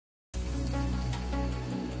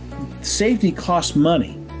Safety costs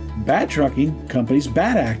money. Bad trucking companies,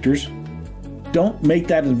 bad actors, don't make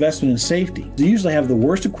that investment in safety. They usually have the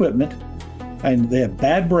worst equipment, and they have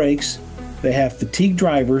bad brakes, they have fatigued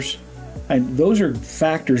drivers, and those are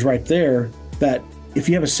factors right there that if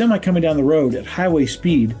you have a semi coming down the road at highway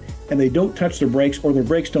speed and they don't touch their brakes or their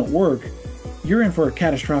brakes don't work, you're in for a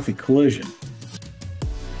catastrophic collision.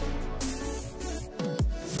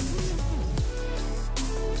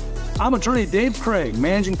 I'm attorney Dave Craig,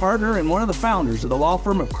 managing partner and one of the founders of the law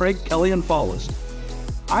firm of Craig, Kelley Faultless.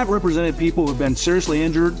 I've represented people who have been seriously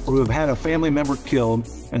injured or who have had a family member killed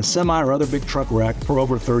in a semi or other big truck wreck for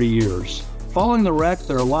over 30 years. Following the wreck,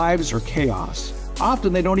 their lives are chaos.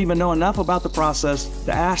 Often they don't even know enough about the process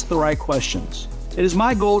to ask the right questions. It is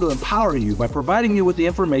my goal to empower you by providing you with the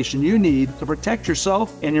information you need to protect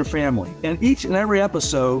yourself and your family. In each and every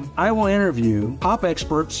episode, I will interview top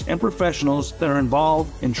experts and professionals that are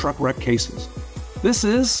involved in truck wreck cases. This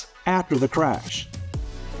is After the Crash.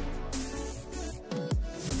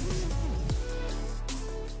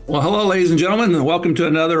 Well, hello, ladies and gentlemen, and welcome to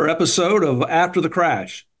another episode of After the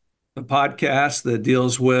Crash, the podcast that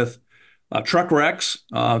deals with truck wrecks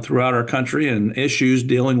throughout our country and issues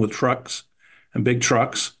dealing with trucks and big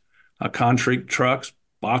trucks, concrete trucks,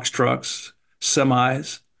 box trucks,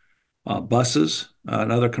 semis, buses, and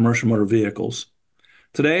other commercial motor vehicles.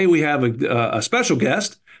 Today, we have a special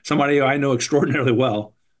guest, somebody I know extraordinarily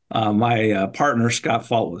well, my partner, Scott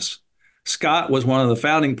Faultless. Scott was one of the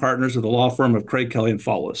founding partners of the law firm of Craig, Kelley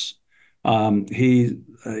Faultless.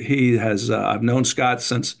 He has, I've known Scott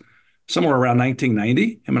since somewhere around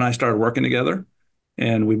 1990. Him and I started working together,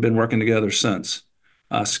 and we've been working together since.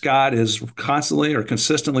 Scott is constantly or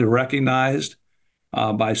consistently recognized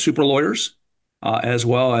by super lawyers as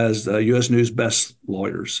well as the U.S. News Best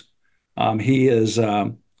Lawyers. He's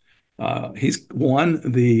won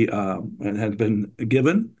the and had been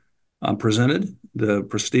given presented the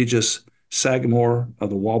prestigious Sagamore of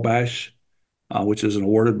the Wabash, which is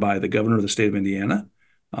awarded by the governor of the state of Indiana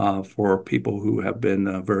for people who have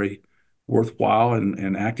been very worthwhile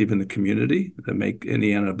and active in the community that make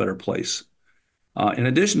Indiana a better place. In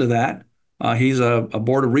addition to that, he's a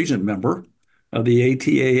Board of Regent member of the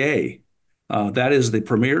ATAA. That is the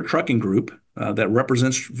premier trucking group that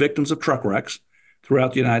represents victims of truck wrecks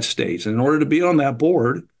throughout the United States. And in order to be on that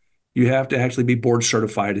board, you have to actually be board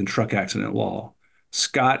certified in truck accident law.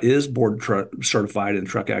 Scott is board certified in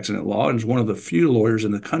truck accident law and is one of the few lawyers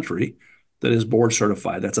in the country that is board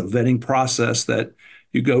certified. That's a vetting process that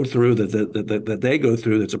you go through, that they go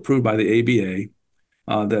through, that's approved by the ABA.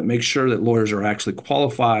 That makes sure that lawyers are actually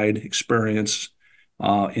qualified, experienced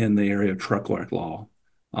in the area of truck wreck law.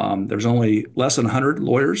 There's only less than 100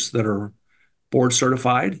 lawyers that are board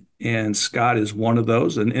certified, and Scott is one of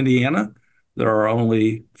those. In Indiana, there are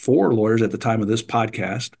only 4 lawyers at the time of this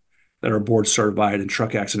podcast that are board certified in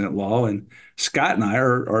truck accident law, and Scott and I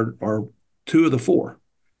are 2 of the 4.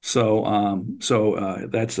 So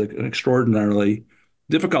that's an extraordinarily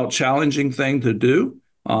difficult, challenging thing to do.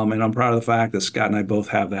 And I'm proud of the fact that Scott and I both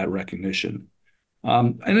have that recognition.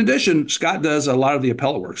 In addition, Scott does a lot of the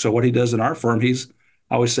appellate work. So what he does in our firm, I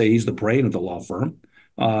always say he's the brain of the law firm.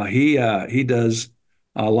 He does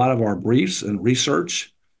a lot of our briefs and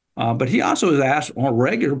research, but he also is asked on a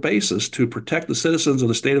regular basis to protect the citizens of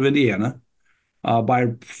the state of Indiana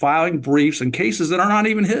by filing briefs in cases that are not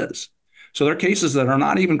even his. So they're cases that are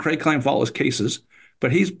not even Craig, Kelley Faultless cases,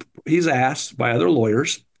 but he's asked by other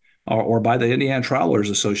lawyers or by the Indiana Trial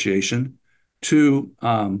Lawyers Association to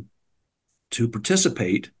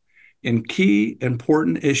participate in key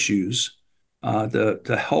important issues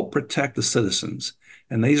to help protect the citizens.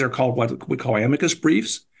 And these are called what we call amicus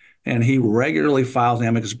briefs. And he regularly files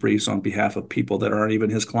amicus briefs on behalf of people that aren't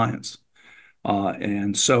even his clients.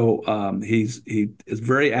 And so he is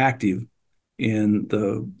very active in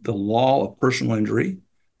the law of personal injury,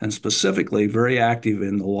 and specifically very active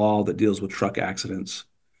in the law that deals with truck accidents.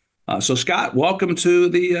 So Scott, welcome to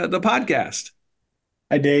the podcast.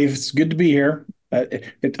 Hi, Dave. It's good to be here.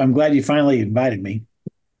 I'm glad you finally invited me.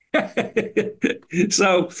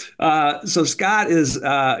 So Scott is,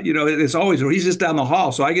 it's always, he's just down the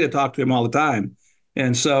hall, so I get to talk to him all the time.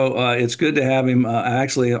 And so it's good to have him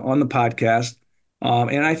actually on the podcast.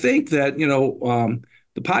 And I think that,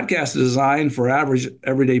 the podcast is designed for average,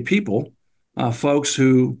 everyday people, folks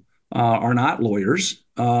who are not lawyers,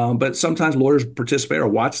 but sometimes lawyers participate or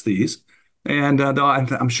watch these. And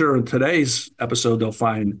I'm sure in today's episode, they'll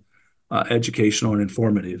find educational and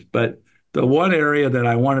informative. But the one area that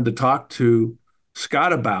I wanted to talk to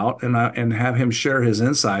Scott about and have him share his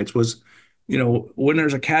insights was, when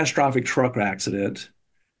there's a catastrophic truck accident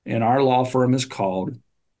and our law firm is called,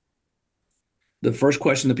 The first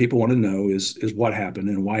question that people want to know is what happened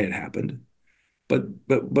and why it happened.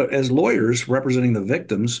 But as lawyers representing the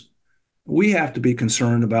victims, we have to be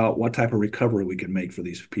concerned about what type of recovery we can make for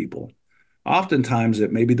these people. Oftentimes,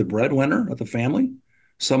 it may be the breadwinner of the family,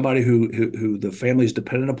 somebody who the family is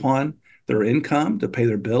dependent upon their income to pay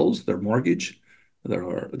their bills, their mortgage, their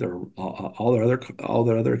all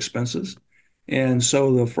their other expenses. And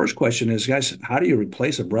so the first question is, guys, how do you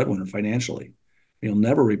replace a breadwinner financially? You'll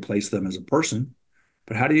never replace them as a person,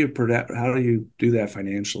 but how do you do that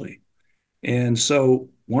financially? And so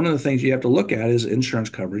one of the things you have to look at is insurance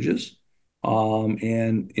coverages,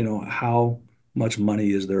 and how much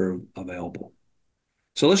money is there available.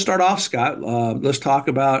 So let's start off, Scott. Let's talk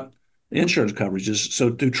about insurance coverages.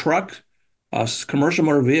 So do commercial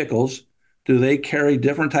motor vehicles, do they carry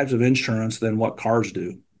different types of insurance than what cars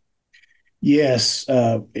do? Yes,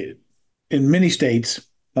 in many states,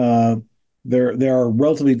 there are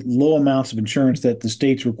relatively low amounts of insurance that the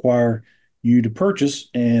states require you to purchase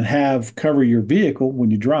and have cover your vehicle when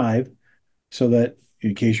you drive, so that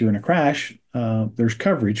in case you're in a crash, there's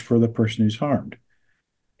coverage for the person who's harmed.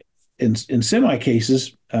 In semi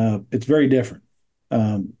cases, it's very different.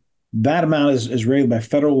 That amount is regulated by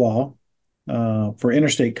federal law for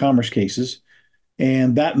interstate commerce cases,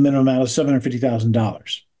 and that minimum amount is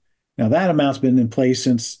 $750,000. Now, that amount's been in place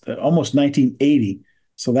since almost 1980,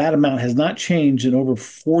 so that amount has not changed in over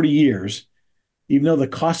 40 years. Even though the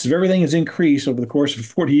cost of everything has increased over the course of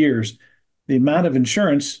 40 years, the amount of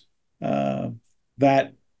insurance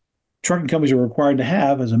that trucking companies are required to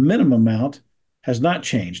have as a minimum amount has not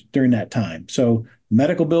changed during that time. So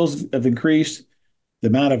medical bills have increased, the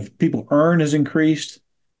amount of people earn has increased.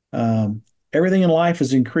 Everything in life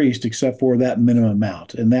has increased except for that minimum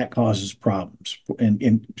amount, and that causes problems,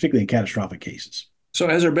 particularly in catastrophic cases. So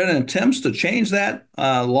has there been attempts to change that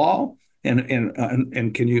law?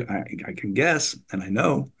 And can you? I can guess, and I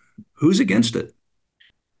know who's against it.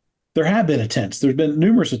 There have been attempts. There's been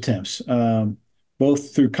numerous attempts,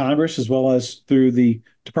 both through Congress as well as through the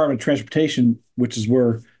Department of Transportation, which is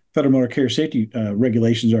where federal motor carrier safety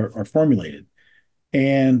regulations are formulated.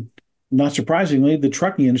 And not surprisingly, the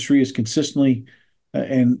trucking industry is consistently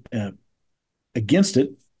and against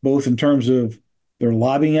it, both in terms of their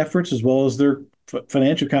lobbying efforts as well as their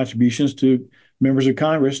financial contributions to members of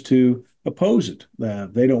Congress to oppose it.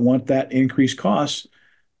 They don't want that increased costs,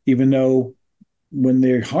 even though when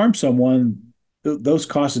they harm someone, those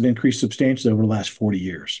costs have increased substantially over the last 40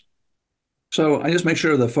 years. So I just make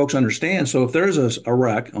sure that folks understand. So if there's a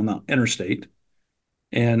wreck on the interstate,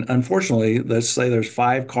 and unfortunately, let's say there's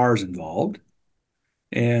 5 cars involved,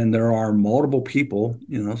 and there are multiple people,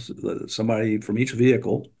 somebody from each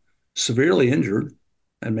vehicle severely injured,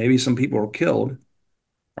 and maybe some people are killed,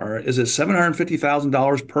 or is it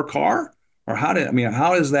 $750,000 per car? Or how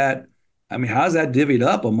is that divvied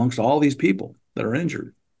up amongst all these people that are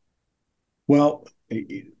injured? Well,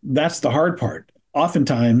 that's the hard part.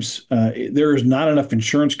 Oftentimes, there is not enough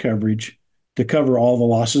insurance coverage to cover all the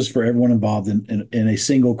losses for everyone involved in a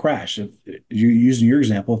single crash. If you're using your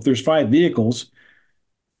example, if there's 5 vehicles,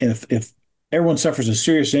 and if everyone suffers a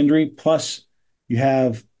serious injury, plus you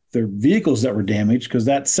have their vehicles that were damaged, because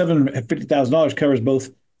that $750,000 covers both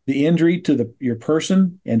the injury to your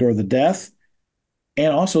person and or the death,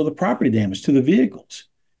 and also the property damage to the vehicles.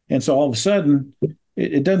 And so all of a sudden,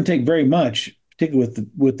 it doesn't take very much, particularly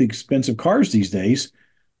with the expensive cars these days,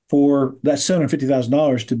 for that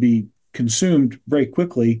 $750,000 to be consumed very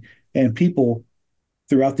quickly, and people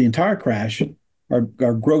throughout the entire crash are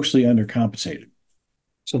grossly undercompensated.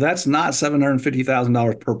 So that's not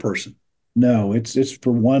 $750,000 per person. No, it's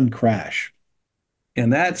for one crash.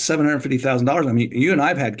 And that $750,000, I mean, you and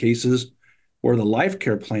I've had cases where the life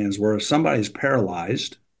care plans, where if somebody's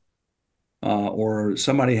paralyzed or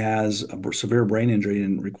somebody has a severe brain injury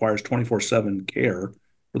and requires 24/7 care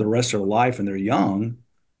for the rest of their life and they're young,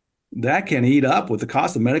 that can eat up with the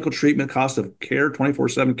cost of medical treatment, cost of care,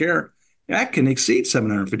 24/7 care. That can exceed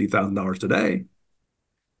 $750,000 today.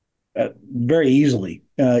 Very easily,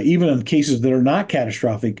 even in cases that are not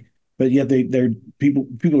catastrophic, but yet people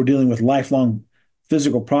are dealing with lifelong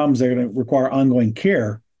physical problems that are going to require ongoing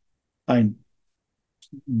care.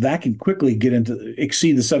 That can quickly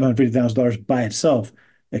exceed the $750,000 by itself.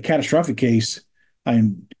 A catastrophic case,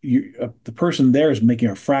 the person there is making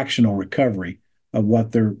a fractional recovery of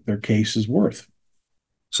what their case is worth.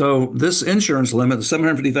 So this insurance limit, the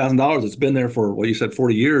 $750,000 that's been there for, what you said,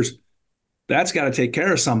 40 years, that's got to take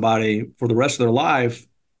care of somebody for the rest of their life.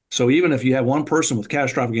 So even if you have one person with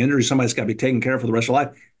catastrophic injury, somebody's got to be taken care of for the rest of their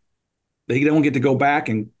life. They don't get to go back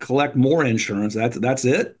and collect more insurance. That's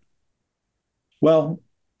it? Well,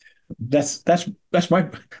 That's where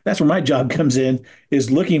my job comes in,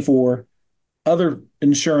 is looking for other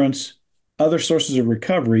insurance, other sources of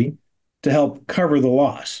recovery to help cover the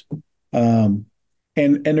loss. Um,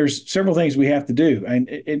 and there's several things we have to do, and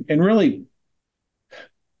really,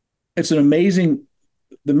 it's an amazing.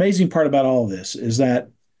 The amazing part about all of this is that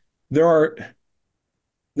there are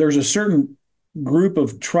there's a certain group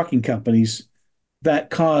of trucking companies that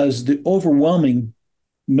cause the overwhelming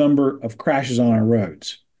number of crashes on our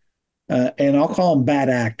roads, and I'll call them bad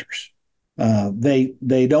actors.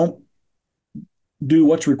 They don't do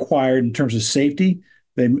what's required in terms of safety.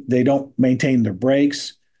 They don't maintain their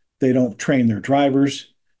brakes. They don't train their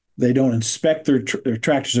drivers. They don't inspect their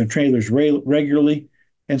tractors and trailers regularly.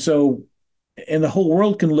 And so, and the whole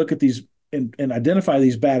world can look at these and identify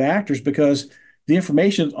these bad actors because the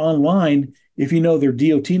information's online. If you know their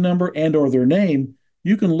DOT number and or their name,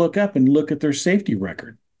 you can look up and look at their safety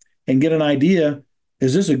record and get an idea,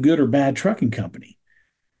 is this a good or bad trucking company?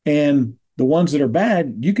 And the ones that are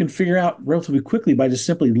bad, you can figure out relatively quickly by just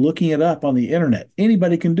simply looking it up on the internet.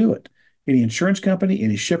 Anybody can do it. Any insurance company,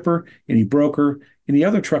 any shipper, any broker, any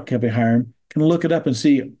other truck company hiring can look it up and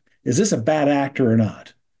see, is this a bad actor or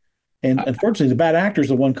not? And unfortunately, the bad actor is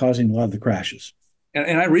the one causing a lot of the crashes.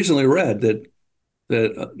 And I recently read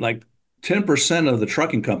that like 10% of the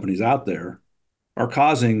trucking companies out there are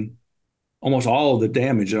causing almost all of the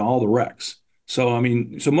damage and all the wrecks. So, I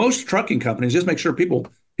mean, so most trucking companies just make sure people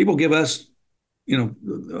give us,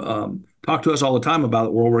 talk to us all the time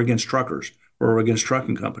about, well, we're against truckers or we're against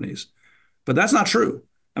trucking companies. But that's not true.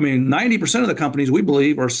 I mean, 90% of the companies we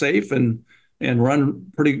believe are safe and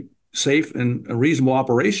run pretty safe and reasonable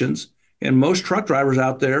operations. And most truck drivers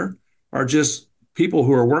out there are just people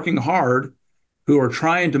who are working hard, who are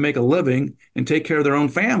trying to make a living and take care of their own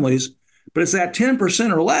families. But it's that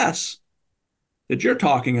 10% or less that you're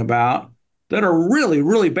talking about that are really,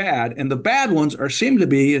 really bad. And the bad ones seem to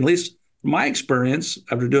be, at least from my experience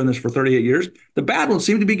after doing this for 38 years, the bad ones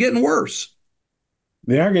seem to be getting worse.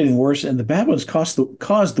 They are getting worse, and the bad ones cause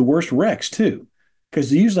the worst wrecks too, because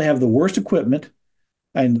they usually have the worst equipment,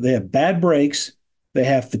 and they have bad brakes, they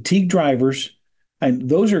have fatigued drivers, and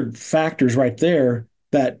those are factors right there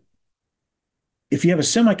that if you have a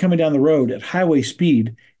semi coming down the road at highway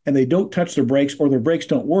speed and they don't touch their brakes or their brakes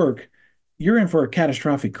don't work, you're in for a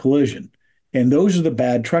catastrophic collision. And those are the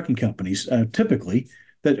bad trucking companies, typically,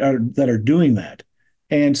 that are doing that.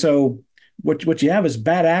 And so what you have is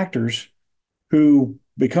bad actors who,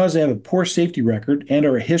 because they have a poor safety record and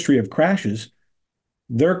or a history of crashes,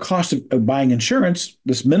 their cost of buying insurance,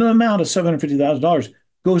 this minimum amount of $750,000,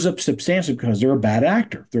 goes up substantially because they're a bad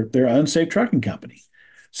actor. They're an unsafe trucking company.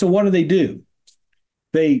 So what do?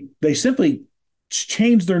 They simply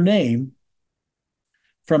change their name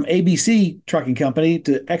from ABC Trucking Company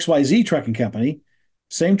to XYZ Trucking Company.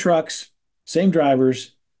 Same trucks, same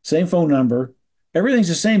drivers, same phone number. Everything's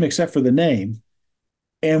the same except for the name.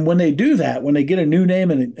 And when they do that, when they get a new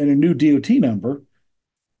name and a new DOT number,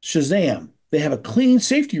 shazam, they have a clean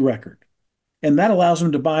safety record. And that allows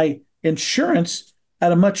them to buy insurance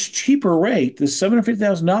at a much cheaper rate, this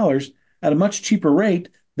 $750,000 at a much cheaper rate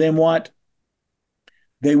than what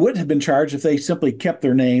they would have been charged if they simply kept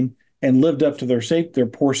their name and lived up to their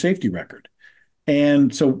poor safety record.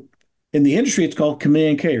 And so in the industry, it's called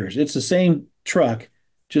chameleon carriers. It's the same truck,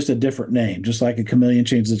 just a different name, just like a chameleon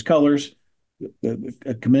changes its colors.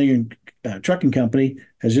 A chameleon trucking company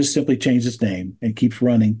has just simply changed its name and keeps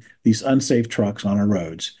running these unsafe trucks on our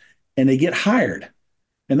roads, and they get hired.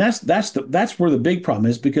 And that's where the big problem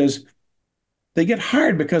is, because they get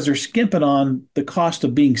hired because they're skimping on the cost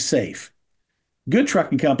of being safe. Good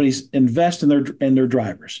trucking companies invest in their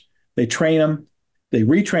drivers. They train them, they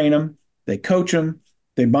retrain them, they coach them,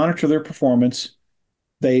 they monitor their performance,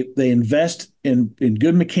 they invest in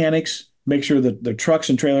good mechanics, make sure that the trucks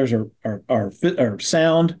and trailers are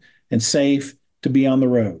sound and safe to be on the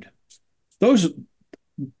road. Those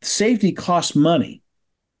safety costs money.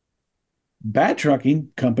 Bad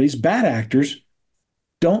trucking companies, bad actors,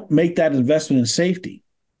 don't make that investment in safety.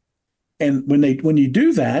 And when you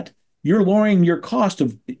do that, you're lowering your cost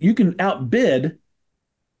of, you can outbid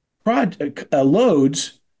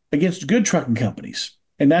loads against good trucking companies.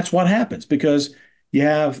 And that's what happens, because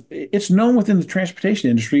it's known within the transportation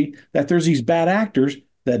industry that there's these bad actors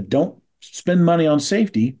that don't spend money on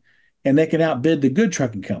safety, and they can outbid the good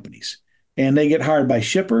trucking companies. And they get hired by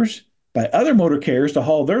shippers, by other motor carriers to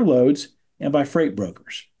haul their loads, and by freight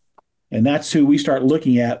brokers. And that's who we start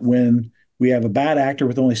looking at when we have a bad actor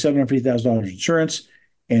with only $750,000 insurance.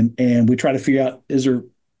 And we try to figure out, is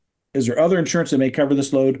there other insurance that may cover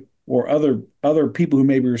this load, or other people who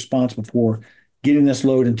may be responsible for getting this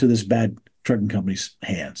load into this bad trucking company's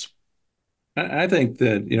hands? I think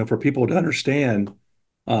that, for people to understand,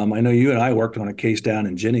 I know you and I worked on a case down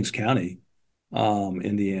in Jennings County,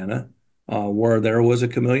 Indiana, where there was a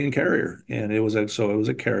chameleon carrier, and it was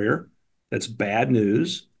a carrier that's bad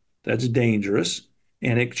news, that's dangerous,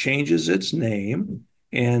 and it changes its name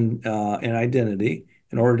and identity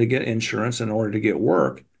in order to get insurance, in order to get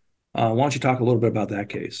work. Why don't you talk a little bit about that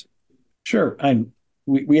case? Sure.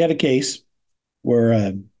 We had a case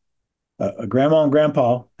where a grandma and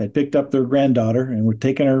grandpa had picked up their granddaughter and were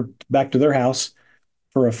taking her back to their house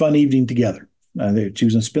for a fun evening together. She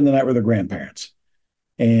was going to spend the night with her grandparents.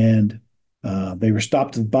 And they were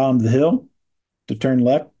stopped at the bottom of the hill to turn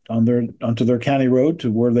left onto their county road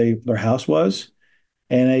to where their house was.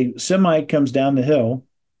 And a semi comes down the hill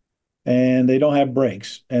and they don't have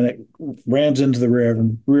brakes. And it rams into the rear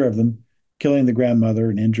of them, killing the grandmother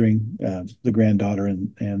and injuring the granddaughter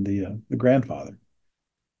and the grandfather.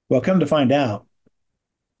 Well, come to find out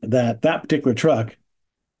that particular truck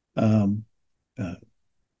um, uh,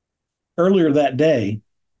 earlier that day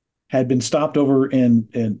had been stopped over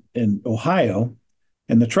in Ohio,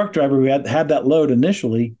 and the truck driver who had that load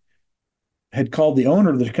initially had called the owner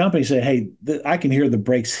of the company, said, "Hey, I can hear the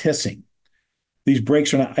brakes hissing. These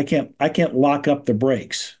brakes are not. I can't lock up the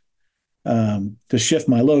brakes to shift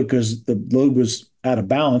my load because the load was out of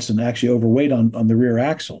balance and actually overweight on the rear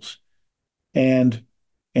axles." And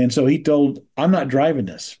so he told, "I'm not driving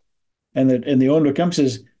this." And the owner of the company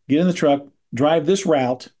says, "Get in the truck, drive this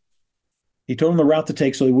route." He told him the route to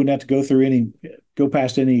take so he wouldn't have to go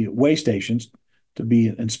past any weigh stations to be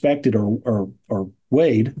inspected or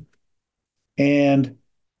weighed. And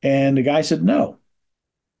the guy said no.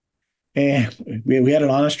 And we had an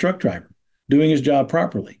honest truck driver doing his job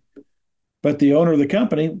properly. But the owner of the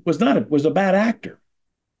company was a bad actor.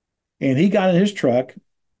 And he got in his truck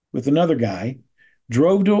with another guy,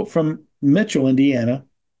 drove from Mitchell, Indiana,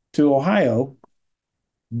 to Ohio,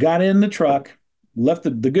 got in the truck, left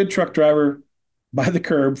the good truck driver by the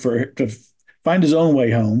curb to find his own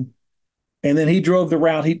way home, and then he drove the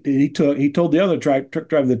route he took. He told the other truck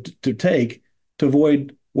driver to take to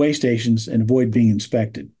avoid weigh stations and avoid being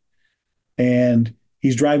inspected. And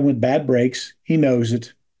he's driving with bad brakes. He knows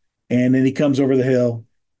it, and then he comes over the hill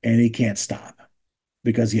and he can't stop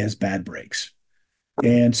because he has bad brakes.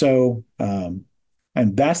 And so, and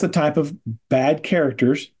that's the type of bad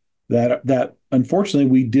characters that unfortunately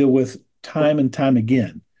we deal with time and time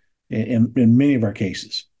again in many of our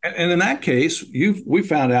cases. And in that case, we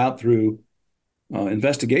found out through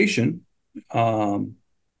investigation that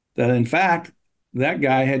in fact that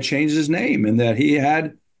guy had changed his name and that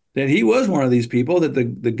he was one of these people that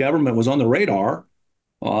the government was on the radar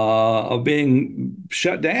of being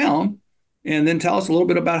shut down. And then tell us a little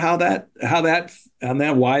bit about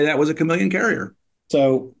why that was a chameleon carrier.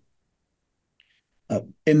 So,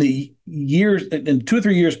 in 2 or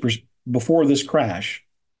 3 years before this crash,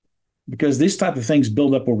 because these type of things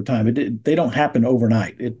build up over time, they don't happen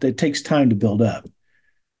overnight. It takes time to build up.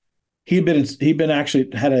 He'd been actually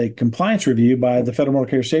had a compliance review by the Federal Motor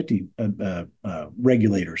Carrier Safety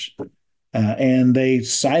regulators, and they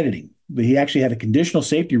cited him. He actually had a conditional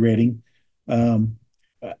safety rating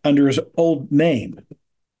under his old name,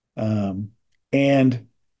 and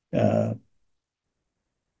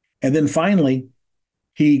then finally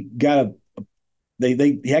he got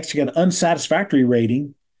he actually got an unsatisfactory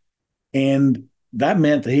rating, and that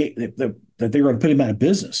meant that they were going to put him out of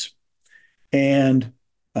business. And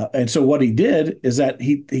so what he did is that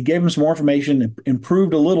he gave him some more information,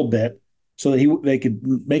 improved a little bit, so that they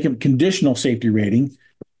could make him conditional safety rating,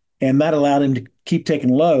 and that allowed him to keep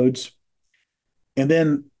taking loads. And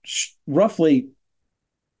then roughly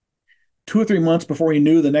 2 or 3 months before he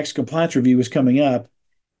knew the next compliance review was coming up,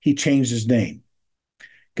 he changed his name,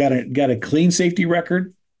 got a clean safety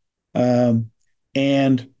record, and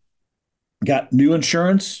got new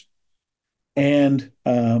insurance. And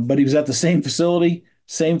but he was at the same facility,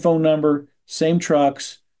 same phone number, same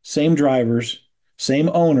trucks, same drivers, same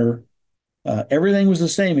owner. Everything was the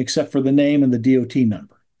same except for the name and the DOT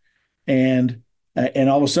number. And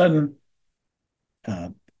all of a sudden,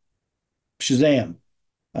 Shazam!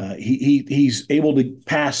 He's able to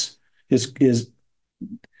pass his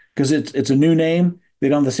because it's a new name. They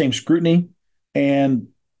don't have the same scrutiny, and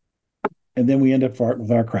then we end up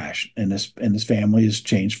with our crash, and this family is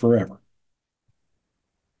changed forever.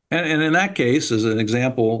 And in that case, as an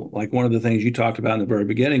example, like one of the things you talked about in the very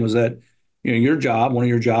beginning was that one of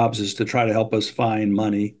your jobs is to try to help us find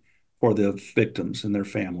money for the victims and their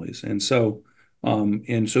families, and so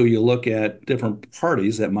you look at different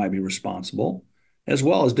parties that might be responsible, as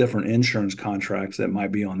well as different insurance contracts that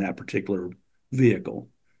might be on that particular vehicle.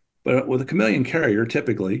 But with a chameleon carrier,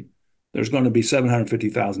 typically, there's going to be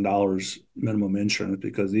 $750,000 minimum insurance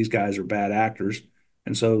because these guys are bad actors.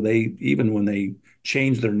 And so they, even when they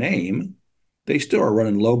change their name, they still are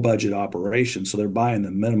running low budget operations. So they're buying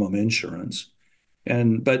the minimum insurance.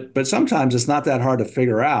 But sometimes it's not that hard to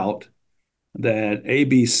figure out that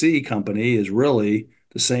ABC company is really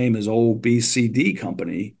the same as old BCD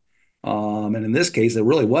company. And in this case, it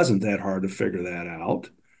really wasn't that hard to figure that out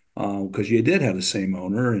because you did have the same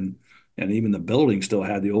owner, and even the building still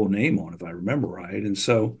had the old name on, if I remember right. And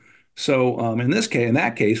so in this case, in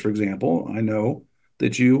that case, for example, I know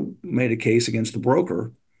that you made a case against the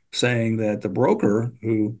broker, saying that the broker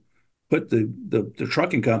who put the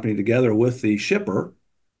trucking company together with the shipper,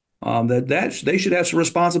 that they should have some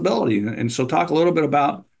responsibility. And so talk a little bit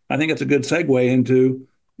about, I think it's a good segue into,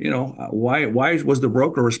 why was the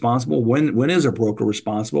broker responsible? When is a broker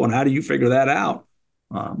responsible, and how do you figure that out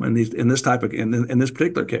in this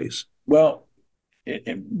particular case? Well,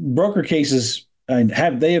 broker cases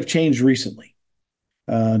have changed recently.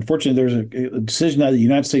 Unfortunately, there's a decision out of the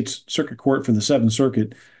United States Circuit Court for the Seventh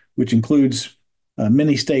Circuit, which includes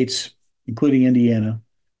many states, including Indiana,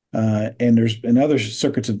 and other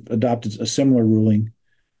circuits have adopted a similar ruling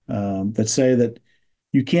that say that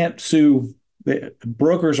you can't sue.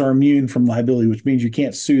 Brokers are immune from liability, which means you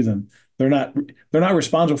can't sue them. They're not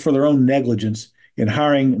responsible for their own negligence in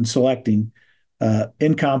hiring and selecting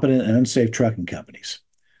incompetent and unsafe trucking companies.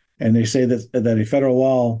 And they say that a federal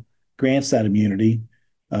law grants that immunity.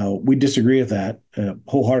 We disagree with that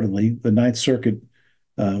wholeheartedly. The Ninth Circuit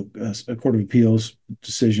Court of Appeals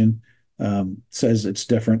decision says it's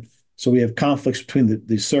different. So we have conflicts between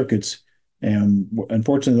the circuits. And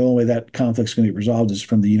unfortunately, the only way that conflict's going to get resolved is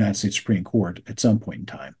from the United States Supreme Court at some point in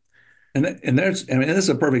time. And this is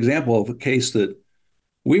a perfect example of a case that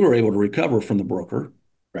we were able to recover from the broker.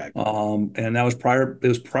 Right. And that was prior. It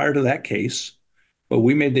was prior to that case, but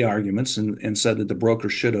we made the arguments and said that the broker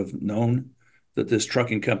should have known that this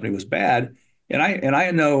trucking company was bad. And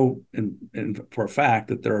I know for a fact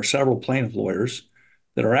that there are several plaintiff lawyers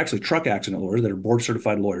that are actually truck accident lawyers, that are board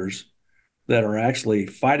certified lawyers, that are actually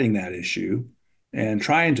fighting that issue and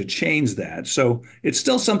trying to change that. So it's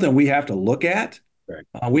still something we have to look at. Right.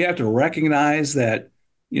 We have to recognize that,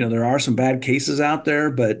 there are some bad cases out there,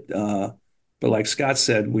 but like Scott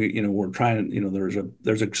said, we're trying,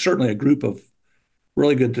 there's certainly a group of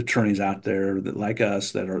really good attorneys out there that, like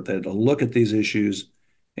us, that look at these issues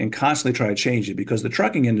and constantly try to change it, because the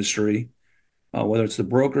trucking industry, whether it's the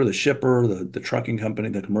broker, the shipper, the trucking company,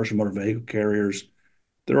 the commercial motor vehicle carriers,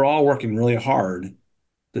 they're all working really hard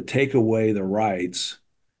to take away the rights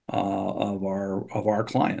of our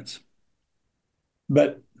clients.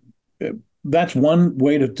 But that's one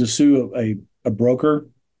way to sue a broker.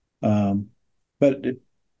 But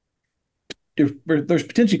there's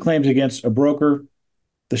potentially claims against a broker,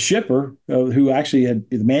 the shipper, who actually had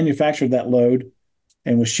manufactured that load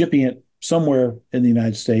and was shipping it somewhere in the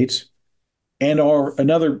United States, or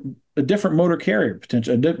a different motor carrier,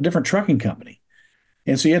 potentially a different trucking company.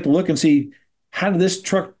 And so you have to look and see, how did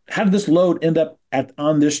this load end up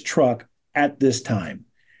on this truck at this time?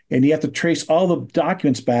 And you have to trace all the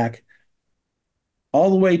documents back all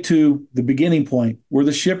the way to the beginning point where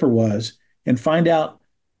the shipper was and find out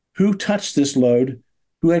who touched this load,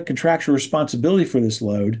 who had contractual responsibility for this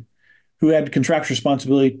load, who had contractual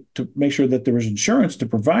responsibility to make sure that there was insurance to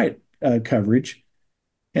provide coverage.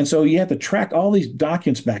 And so you have to track all these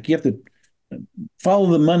documents back. You have to follow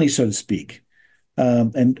the money, so to speak,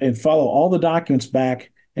 and follow all the documents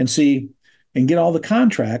back and see and get all the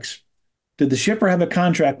contracts. Did the shipper have a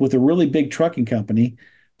contract with a really big trucking company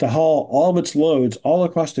to haul all of its loads all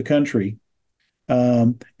across the country?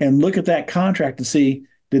 And look at that contract and see,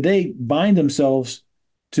 did they bind themselves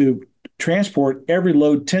to transport every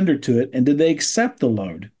load tendered to it, and did they accept the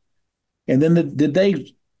load? And then did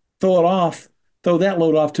they throw that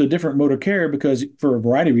load off to a different motor carrier because for a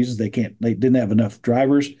variety of reasons they didn't have enough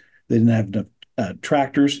drivers, they didn't have enough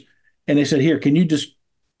tractors, and they said, here, can you just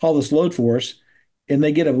haul this load for us? And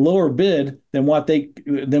they get a lower bid than what they're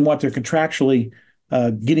contractually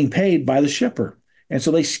getting paid by the shipper, and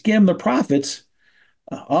so they skim the profits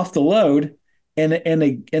off the load, and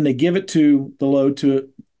they give it to the load to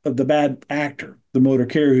the bad actor, the motor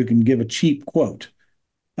carrier, who can give a cheap quote.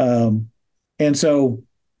 And so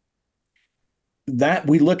that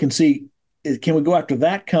we look and see, can we go after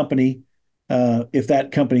that company, if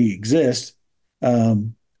that company exists,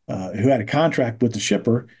 who had a contract with the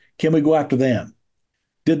shipper? Can we go after them?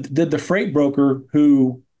 Did the freight broker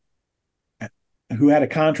who had a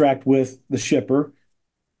contract with the shipper,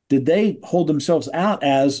 did they hold themselves out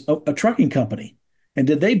as a trucking company? And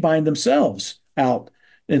did they bind themselves out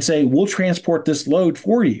and say, we'll transport this load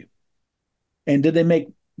for you? And did they make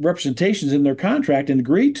representations in their contract and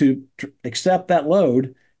agree to accept that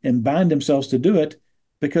load and bind themselves to do it?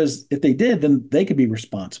 Because if they did, then they could be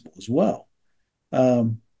responsible as well.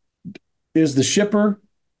 Um, is the shipper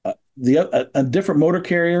a different motor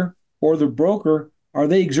carrier or the broker? Are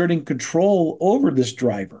they exerting control over this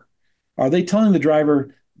driver? Are they telling the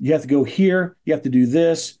driver, you have to go here, you have to do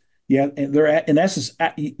this? Yeah, and they're in essence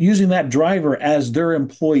using that driver as their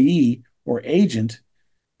employee or agent,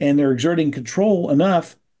 and they're exerting control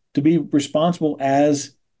enough to be responsible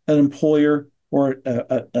as an employer or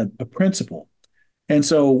a principal. And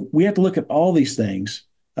so we have to look at all these things,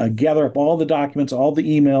 gather up all the documents, all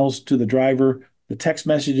the emails to the driver, the text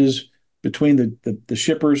messages between the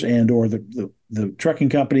shippers and or the trucking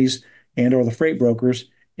companies and or the freight brokers,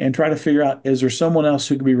 and try to figure out, is there someone else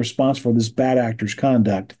who could be responsible for this bad actor's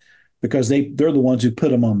conduct, because they're the ones who put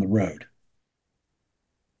them on the road.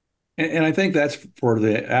 And I think that's for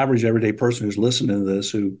the average everyday person who's listening to this,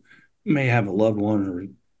 who may have a loved one or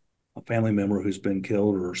a family member who's been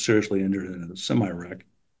killed or seriously injured in a semi-wreck.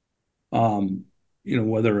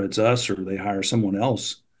 Whether it's us or they hire someone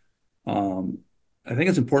else, I think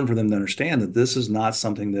it's important for them to understand that this is not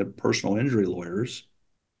something that personal injury lawyers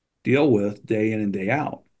deal with day in and day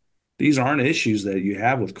out. These aren't issues that you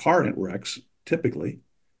have with car wrecks typically.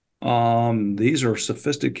 These are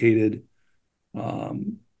sophisticated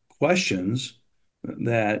questions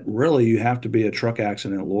that really you have to be a truck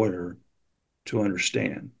accident lawyer to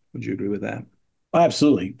understand. Would you agree with that?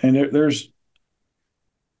 Absolutely. And there's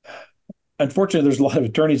unfortunately, there's a lot of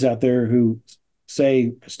attorneys out there who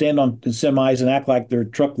stand on semis and act like they're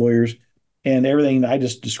truck lawyers, and everything I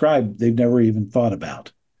just described, they've never even thought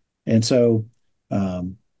about. And so,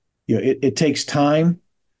 it takes time.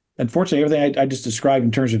 Unfortunately, everything I just described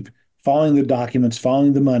in terms of following the documents,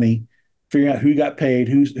 following the money, figuring out who got paid,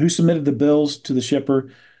 who submitted the bills to the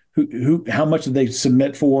shipper, how much did they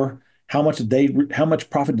submit for, how much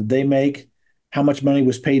profit did they make, how much money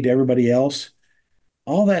was paid to everybody else.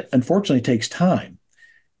 All that unfortunately takes time.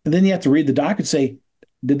 And then you have to read the doc and say,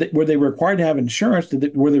 were they required to have insurance?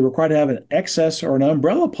 Were they required to have an excess or an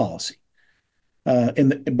umbrella policy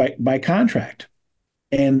by contract?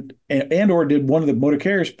 And or did one of the motor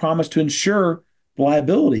carriers promise to insure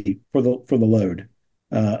liability for the load?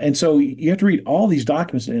 And so you have to read all these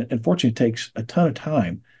documents, and unfortunately, it takes a ton of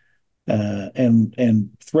time and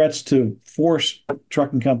threats to force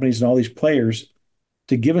trucking companies and all these players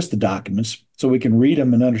to give us the documents so we can read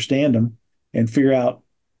them and understand them and figure out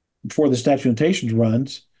before the statute of limitations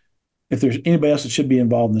runs if there's anybody else that should be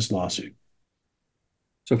involved in this lawsuit.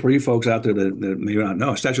 So for you folks out there that may not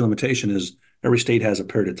know, a statute of limitation is every state has a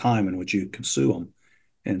period of time in which you can sue them.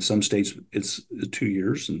 In some states, it's 2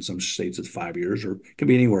 years. In some states, it's 5 years, or it can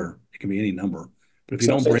be anywhere. It can be any number. But if you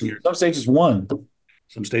don't bring some states it's 1.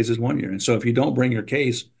 Some states is 1 year. And so if you don't bring your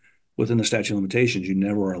case within the statute of limitations, you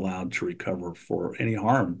never are allowed to recover for any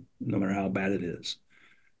harm, no matter how bad it is.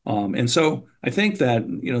 And so I think that,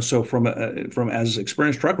 so from as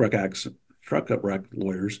experienced truck wreck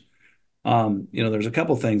lawyers, there's a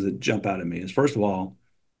couple of things that jump out at me. Is first of all,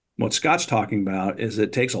 what Scott's talking about is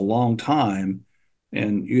it takes a long time,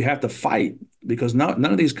 and you have to fight because none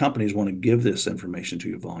of these companies want to give this information to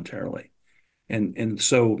you voluntarily. And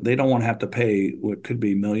so they don't want to have to pay what could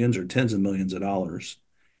be millions or tens of millions of dollars.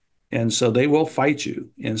 And so they will fight you.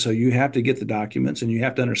 And so you have to get the documents, and you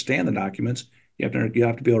have to understand the documents. You have to be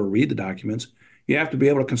able to read the documents. You have to be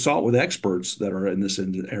able to consult with experts that are in this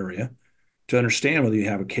area to understand whether you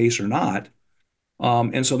have a case or not.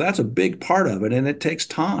 And so that's a big part of it, and it takes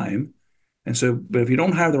time. And so, but if you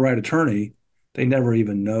don't have the right attorney, they never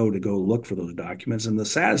even know to go look for those documents. And the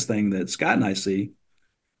saddest thing that Scott and I see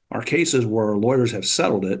are cases where lawyers have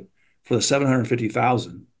settled it for the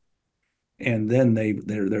 $750,000, and then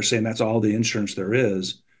they're saying that's all the insurance there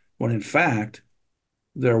is, when in fact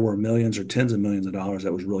there were millions or tens of millions of dollars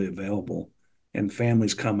that was really available, and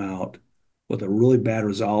families come out with a really bad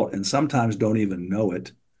result and sometimes don't even know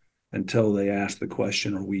it until they ask the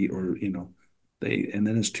question, and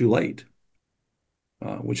then it's too late,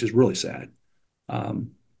 which is really sad.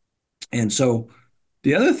 And so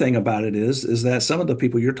the other thing about it is that some of the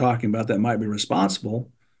people you're talking about that might be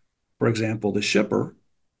responsible, for example, the shipper,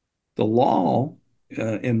 the law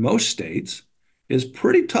in most states is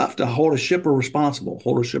pretty tough to hold a shipper responsible,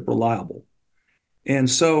 hold a shipper liable. And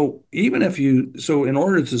so in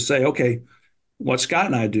order to say, okay, what Scott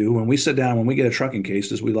and I do when we sit down, when we get a trucking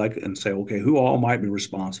case, is we like and say, okay, who all might be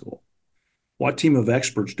responsible? What team of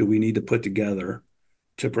experts do we need to put together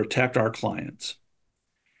to protect our clients?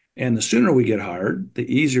 And the sooner we get hired,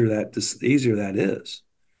 the easier that is.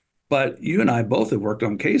 But you and I both have worked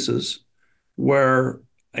on cases where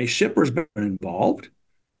a shipper's been involved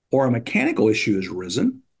or a mechanical issue has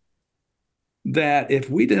risen, that if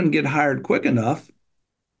we didn't get hired quick enough,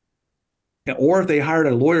 or if they hired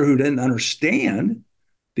a lawyer who didn't understand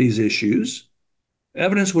these issues,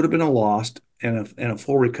 evidence would have been lost and a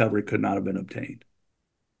full recovery could not have been obtained.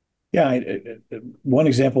 Yeah, one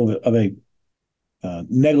example of a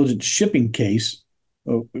negligent shipping case,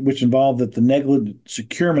 which involved that the negligent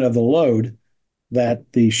securement of the load,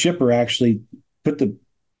 that the shipper actually put the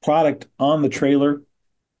product on the trailer,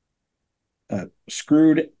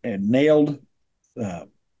 screwed and nailed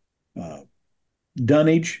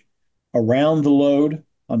dunnage around the load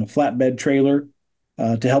on the flatbed trailer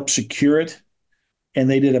to help secure it. And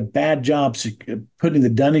they did a bad job putting the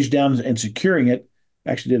dunnage down and securing it.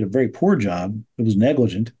 Actually did a very poor job. It was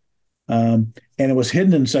negligent. And it was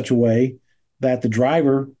hidden in such a way that the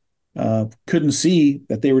driver couldn't see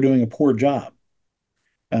that they were doing a poor job.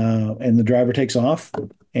 And the driver takes off,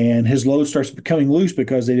 and his load starts becoming loose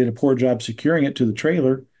because they did a poor job securing it to the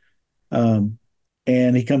trailer. And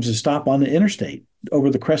he comes to stop on the interstate over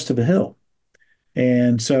the crest of a hill.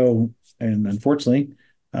 And unfortunately,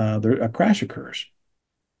 a crash occurs.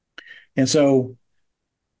 And so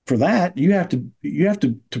for that, you have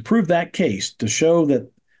to prove that case, to show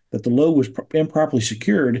that the load was improperly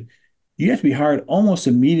secured. You have to be hired almost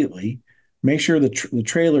immediately. Make sure the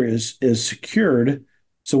trailer is secured.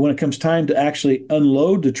 So when it comes time to actually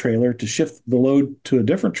unload the trailer, to shift the load to a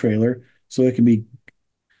different trailer so it can be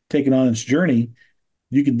taken on its journey,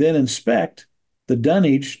 you can then inspect the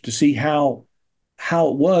dunnage to see how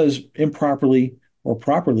it was improperly or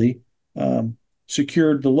properly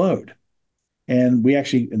secured the load. And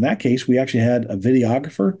in that case, we actually had a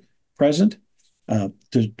videographer present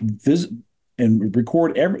to visit and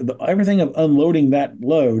record everything of unloading that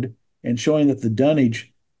load and showing that the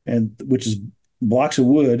dunnage, which is blocks of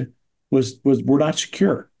wood, were not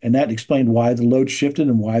secure. And that explained why the load shifted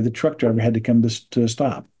and why the truck driver had to come to a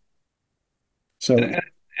stop. So, and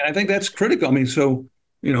I think that's critical. I mean, so,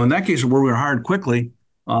 in that case where we were hired quickly,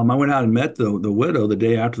 I went out and met the widow the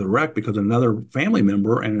day after the wreck because another family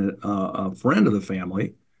member and a friend of the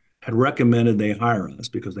family had recommended they hire us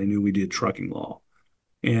because they knew we did trucking law.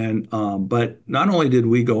 And but not only did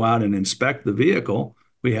we go out and inspect the vehicle,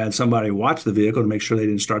 we had somebody watch the vehicle to make sure they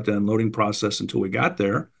didn't start the unloading process until we got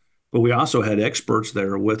there. But we also had experts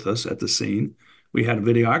there with us at the scene. We had a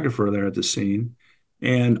videographer there at the scene,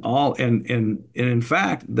 and in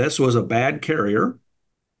fact, this was a bad carrier,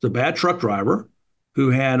 the bad truck driver, who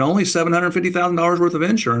had only $750,000 worth of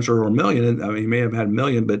insurance, or a million. I mean, he may have had a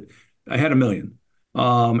million, but I had $1 million.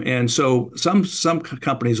 And so some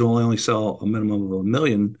companies will only sell a minimum of $1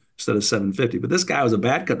 million instead of 750. But this guy was a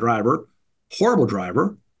bad driver, horrible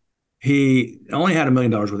driver. He only had $1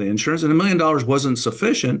 million worth of insurance, and $1 million wasn't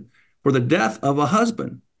sufficient for the death of a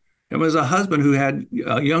husband. It was a husband who had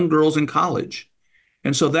young girls in college.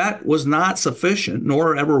 And so that was not sufficient,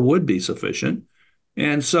 nor ever would be sufficient.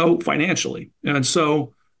 And so financially. And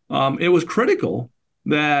so it was critical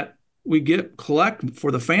that we collect for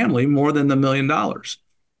the family more than the $1 million.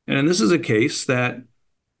 And this is a case that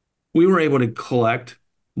we were able to collect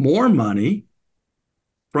more money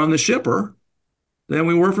from the shipper than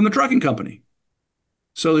we were from the trucking company.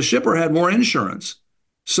 So the shipper had more insurance.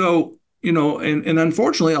 So, and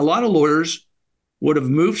unfortunately, a lot of lawyers would have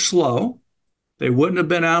moved slow. They wouldn't have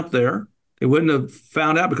been out there. They wouldn't have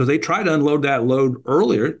found out because they tried to unload that load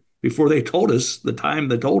earlier before they told us the time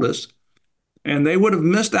they told us. And they would have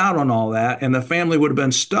missed out on all that. And the family would have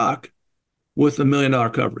been stuck with the $1 million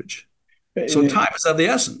coverage. So time is of the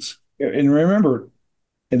essence. And remember,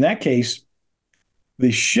 in that case,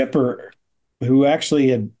 the shipper who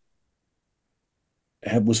actually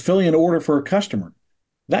was filling an order for a customer,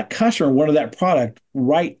 that customer wanted that product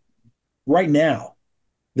right now.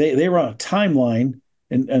 They were on a timeline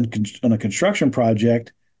on a construction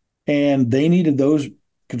project, and they needed those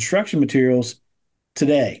construction materials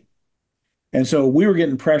today. And so we were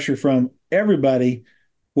getting pressure from everybody.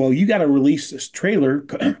 Well, you got to release this trailer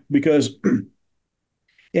because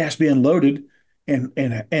it has to be unloaded and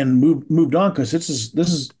moved on, because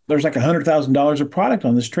there's like $100,000 of product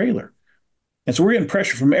on this trailer. And so we're getting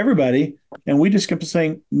pressure from everybody, and we just kept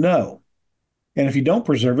saying no. And if you don't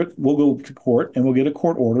preserve it, we'll go to court and we'll get a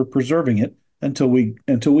court order preserving it until we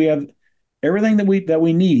have everything that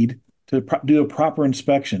we need to do a proper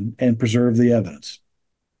inspection and preserve the evidence.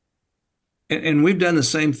 And we've done the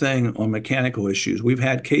same thing on mechanical issues. We've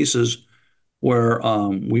had cases where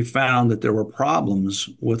we found that there were problems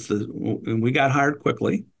and we got hired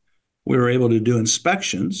quickly. We were able to do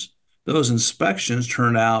inspections. Those inspections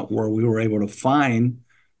turned out where we were able to find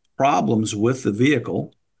problems with the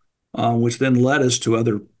vehicle. which then led us to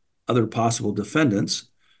other possible defendants.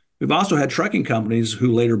 We've also had trucking companies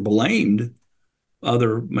who later blamed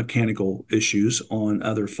other mechanical issues on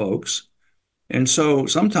other folks. And so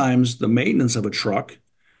sometimes the maintenance of a truck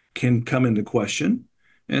can come into question.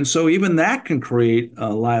 And so even that can create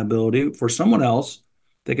a liability for someone else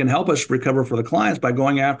that can help us recover for the clients by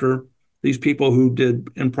going after these people who did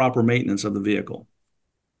improper maintenance of the vehicle.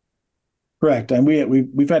 Correct. And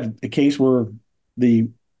we've had a case where the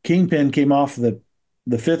kingpin came off the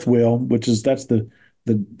fifth wheel, which is that's the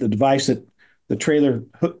device that the trailer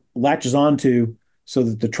latches onto so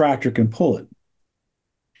that the tractor can pull it.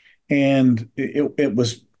 And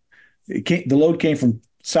the load came from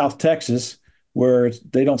South Texas, where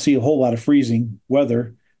they don't see a whole lot of freezing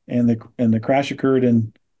weather, and the crash occurred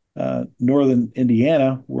in northern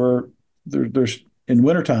Indiana, where there's in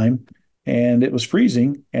wintertime, and it was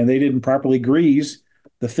freezing, and they didn't properly grease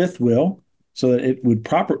the fifth wheel so that it would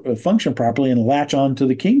function properly and latch onto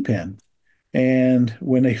the kingpin. And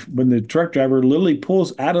when the truck driver literally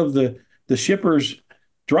pulls out of the shipper's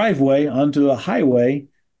driveway onto a highway,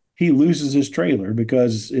 he loses his trailer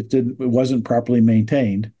because it wasn't properly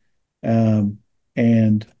maintained, and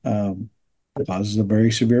causes a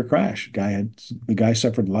very severe crash. The guy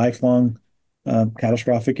suffered lifelong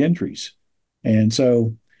catastrophic injuries, and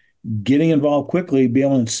so getting involved quickly, be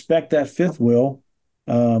able to inspect that fifth wheel,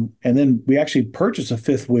 and then we actually purchased a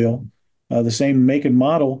fifth wheel, the same make and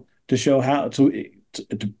model, to show how so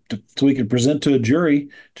we can present to a jury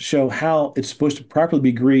to show how it's supposed to properly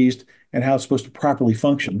be greased and how it's supposed to properly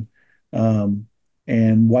function,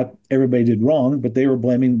 and what everybody did wrong. But they were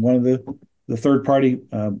blaming one of the third-party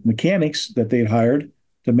mechanics that they had hired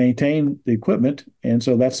to maintain the equipment, and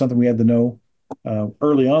so that's something we had to know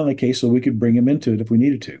early on in the case so we could bring him into it if we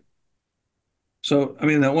needed to. So, I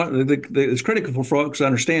mean, it's critical for folks to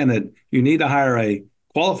understand that you need to hire a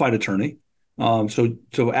qualified attorney.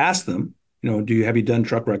 So ask them, have you done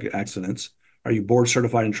truck wreck accidents? Are you board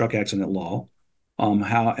certified in truck accident law?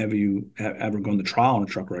 How have you ever gone to trial in a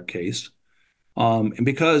truck wreck case? And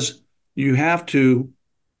because you have to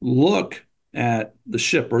look at the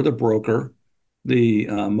shipper, the broker, the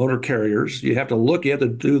motor carriers, you have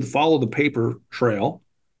to follow the paper trail.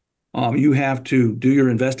 You have to do your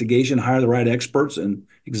investigation, hire the right experts, and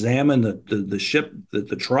examine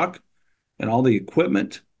the truck and all the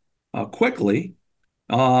equipment quickly.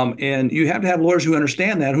 And you have to have lawyers who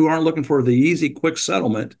understand that, who aren't looking for the easy, quick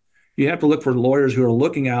settlement. You have to look for lawyers who are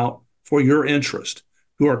looking out for your interest,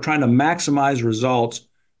 who are trying to maximize results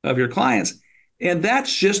of your clients. And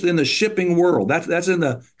that's just in the shipping world. That's in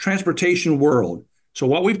the transportation world. So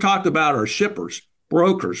what we've talked about are shippers,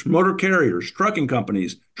 brokers, motor carriers, trucking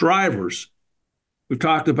companies, drivers. We've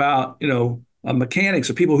talked about, mechanics,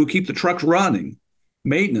 of people who keep the trucks running,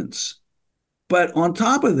 maintenance. But on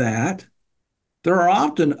top of that, there are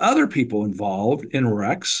often other people involved in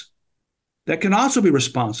wrecks that can also be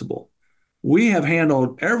responsible. We have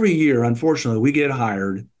handled every year, unfortunately, we get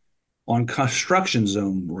hired on construction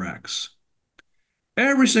zone wrecks.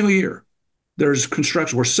 Every single year, there's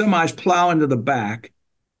construction where semis plow into the back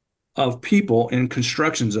of people in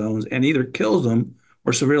construction zones and either kills them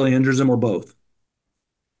or severely injures them or both.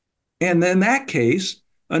 And in that case,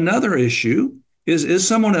 another issue is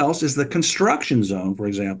the construction zone, for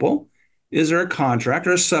example, is there a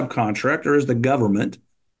contractor, a subcontractor, is the government?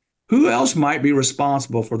 Who else might be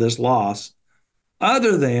responsible for this loss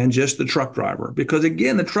other than just the truck driver? Because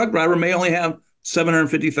again, the truck driver may only have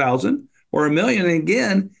 $750,000 or $1 million. And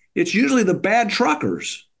again, it's usually the bad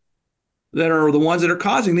truckers that are the ones that are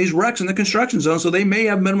causing these wrecks in the construction zone. So they may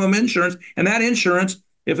have minimum insurance, and that insurance,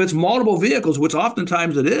 if it's multiple vehicles, which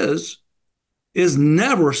oftentimes it is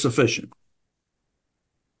never sufficient.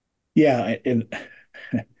 Yeah, and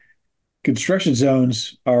construction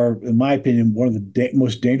zones are, in my opinion, one of the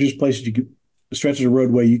most dangerous places stretches of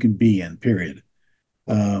roadway you can be in, period,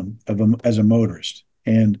 as a motorist.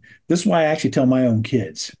 And this is why I actually tell my own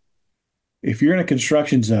kids, if you're in a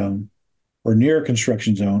construction zone or near a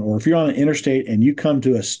construction zone, or if you're on an interstate and you come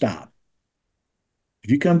to a stop,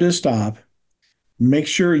 make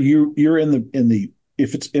sure you're in the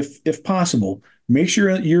if possible, make sure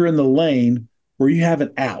you're in the lane where you have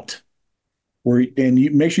an out, and you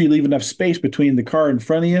make sure you leave enough space between the car in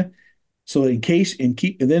front of you, so in case, and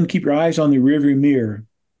then keep your eyes on the rearview mirror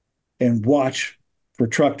and watch for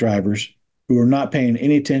truck drivers who are not paying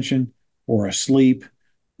any attention or asleep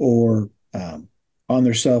or on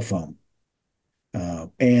their cell phone.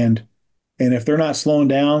 And if they're not slowing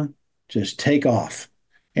down, just take off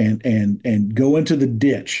and go into the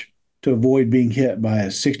ditch to avoid being hit by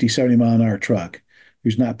a 60, 70 mile an hour truck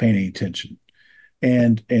who's not paying any attention.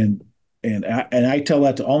 And And I tell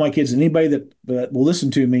that to all my kids, anybody that will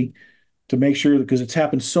listen to me, to make sure, because it's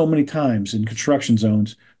happened so many times in construction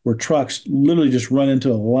zones where trucks literally just run into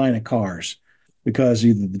a line of cars because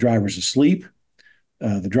either the driver's asleep,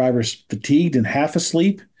 the driver's fatigued and half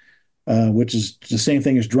asleep, which is the same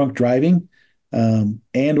thing as drunk driving, and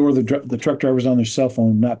or the truck driver's on their cell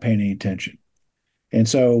phone not paying any attention. And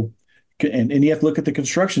so, and you have to look at the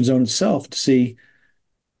construction zone itself to see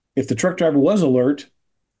if the truck driver was alert,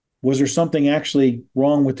 was there something actually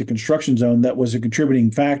wrong with the construction zone that was a contributing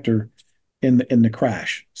factor in the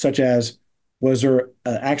crash, such as was there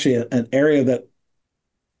actually an area that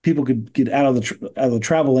people could get out of the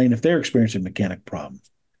travel lane if they're experiencing a mechanic problem.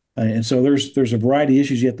 And so there's a variety of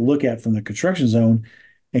issues you have to look at from the construction zone,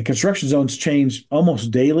 and construction zones change almost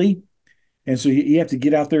daily. And so you have to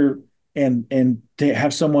get out there and to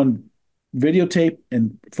have someone videotape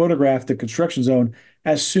and photograph the construction zone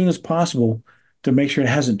as soon as possible to make sure it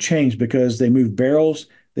hasn't changed, because they move barrels,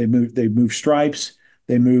 they move stripes,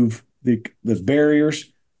 they move the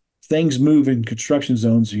barriers. Things move in construction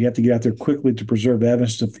zones. So you have to get out there quickly to preserve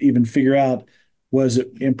evidence to even figure out, was it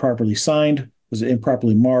improperly signed, was it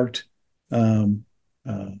improperly marked, and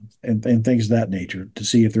things of that nature, to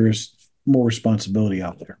see if there is more responsibility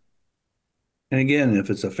out there. And again, if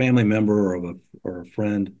it's a family member or a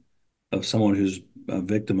friend of someone who's a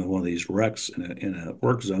victim of one of these wrecks in a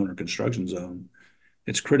work zone or construction zone,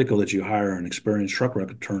 it's critical that you hire an experienced truck wreck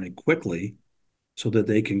attorney quickly so that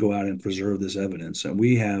they can go out and preserve this evidence. And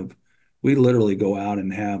we literally go out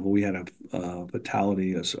and we had a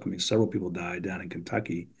fatality. I mean, several people died down in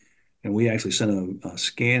Kentucky, and we actually sent a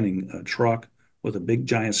scanning truck with a big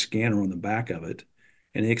giant scanner on the back of it,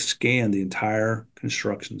 and it scanned the entire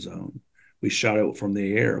construction zone. We shot it from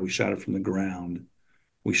the air. We shot it from the ground.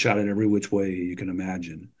 We shot it every which way you can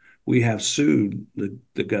imagine. We have sued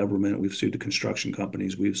the government. We've sued the construction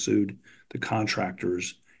companies. We've sued the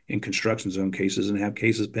contractors in construction zone cases, and have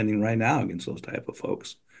cases pending right now against those type of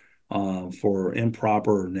folks for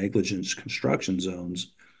improper or negligent construction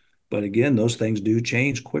zones. But again, those things do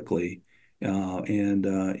change quickly, and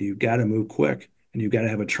you've got to move quick, and you've got to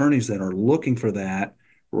have attorneys that are looking for that,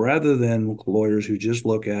 rather than lawyers who just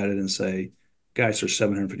look at it and say, guys, there's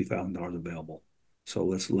 $750,000 available, so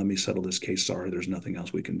let me settle this case. Sorry, there's nothing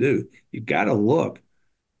else we can do. You've got to look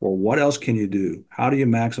for what else can you do? How do you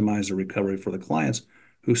maximize the recovery for the clients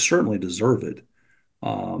who certainly deserve it?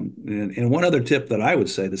 And one other tip that I would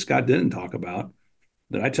say that Scott didn't talk about,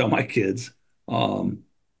 that I tell my kids, not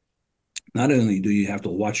only do you have to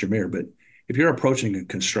watch your mirror, but if you're approaching a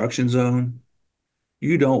construction zone,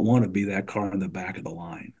 you don't want to be that car in the back of the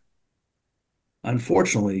line.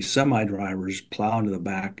 Unfortunately, semi drivers plow into the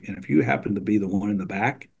back, and if you happen to be the one in the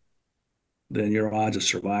back, then your odds of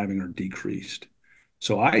surviving are decreased.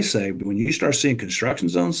 So I say, when you start seeing construction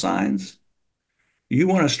zone signs, you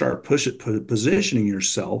want to start positioning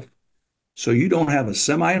yourself so you don't have a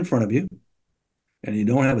semi in front of you and you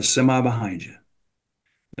don't have a semi behind you.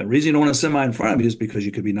 The reason you don't want a semi in front of you is because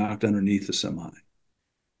you could be knocked underneath the semi.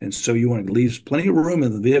 And so you want to leave plenty of room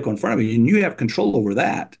in the vehicle in front of you, and you have control over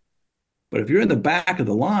that. But if you're in the back of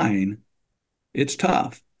the line, it's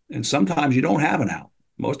tough. And sometimes you don't have an out.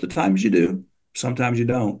 Most of the times you do. Sometimes you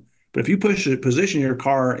don't. But if you position your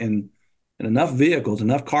car in enough vehicles,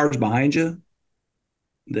 enough cars behind you,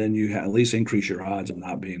 then you at least increase your odds of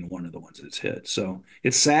not being one of the ones that's hit. So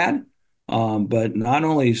it's sad, but not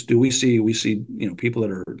only do we see people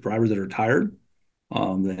that are drivers that are tired,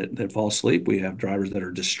 that fall asleep. We have drivers that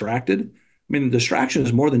are distracted. I mean, distraction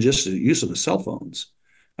is more than just the use of the cell phones.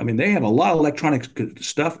 I mean, they have a lot of electronic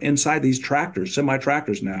stuff inside these tractors,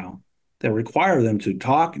 semi-tractors now, that require them to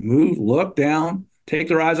talk, move, look down, take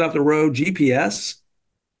their eyes off the road, GPS.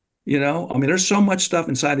 I mean, there's so much stuff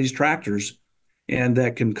inside these tractors, and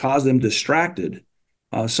that can cause them distracted.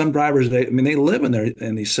 Some drivers, they live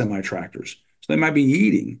in these semi-tractors, so they might be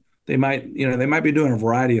eating. They might be doing a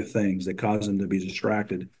variety of things that cause them to be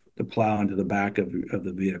distracted, to plow into the back of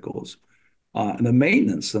the vehicles. And the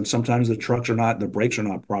maintenance, and sometimes the brakes are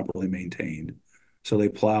not properly maintained, so they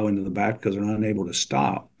plow into the back because they're unable to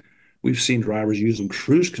stop. We've seen drivers using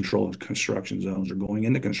cruise control in construction zones or going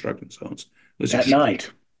into construction zones at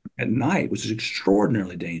night, which is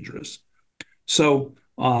extraordinarily dangerous. So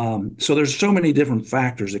there's so many different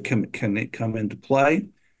factors that can come into play.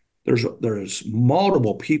 There's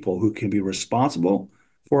multiple people who can be responsible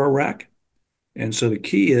for a wreck. And so the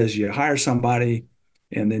key is you hire somebody,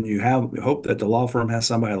 and then you hope that the law firm has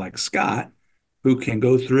somebody like Scott who can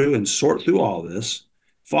go through and sort through all this,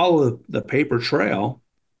 follow the paper trail,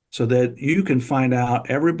 so that you can find out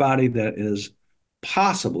everybody that is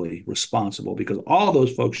possibly responsible, because all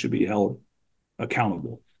those folks should be held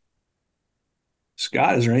accountable.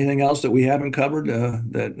 Scott, is there anything else that we haven't covered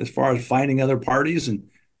that as far as finding other parties and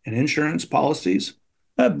insurance policies?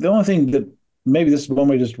 The only thing that maybe this is one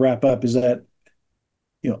way to just wrap up is that,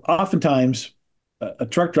 oftentimes a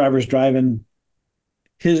truck driver is driving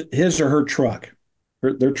his or her truck,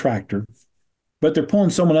 their tractor, but they're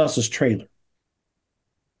pulling someone else's trailer.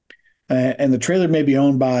 And the trailer may be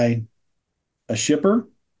owned by a shipper,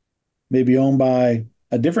 may be owned by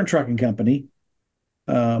a different trucking company,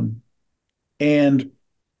 and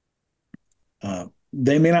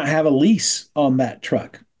they may not have a lease on that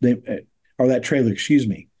truck, or that trailer, excuse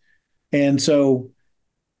me. And so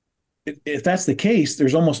if that's the case,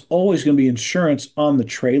 there's almost always going to be insurance on the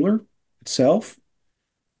trailer itself.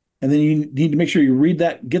 And then you need to make sure you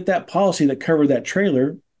get that policy that covered that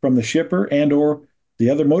trailer from the shipper and or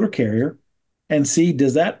the other motor carrier, and see,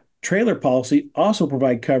 does that trailer policy also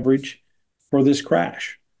provide coverage for this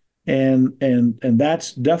crash? And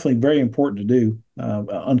that's definitely very important to do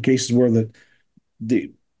on cases where they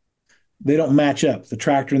don't match up. The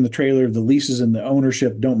tractor and the trailer, the leases and the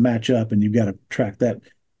ownership don't match up, and you've got to track that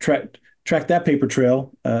paper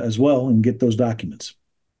trail as well and get those documents.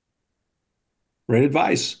 Great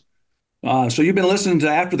advice. So you've been listening to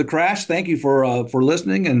After the Crash. Thank you for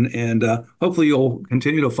listening, and hopefully you'll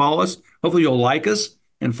continue to follow us. Hopefully you'll like us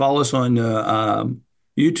and follow us on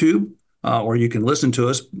YouTube, or you can listen to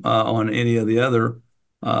us on any of the other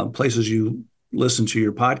places you listen to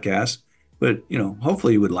your podcast. But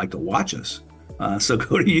hopefully you would like to watch us. So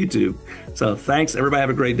go to YouTube. So thanks, everybody.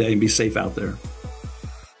 Have a great day and be safe out there.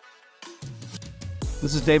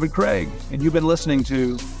 This is David Craig, and you've been listening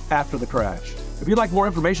to After the Crash. If you'd like more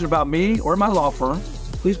information about me or my law firm,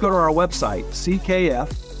 please go to our website, ckflaw.com.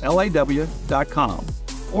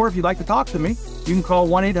 Or if you'd like to talk to me, you can call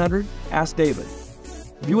 1-800-ASK-DAVID.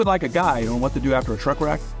 If you would like a guide on what to do after a truck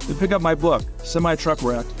wreck, then pick up my book, Semi-Truck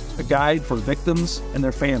Wreck, a guide for victims and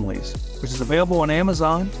their families, which is available on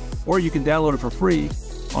Amazon, or you can download it for free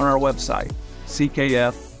on our website,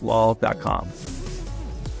 ckflaw.com.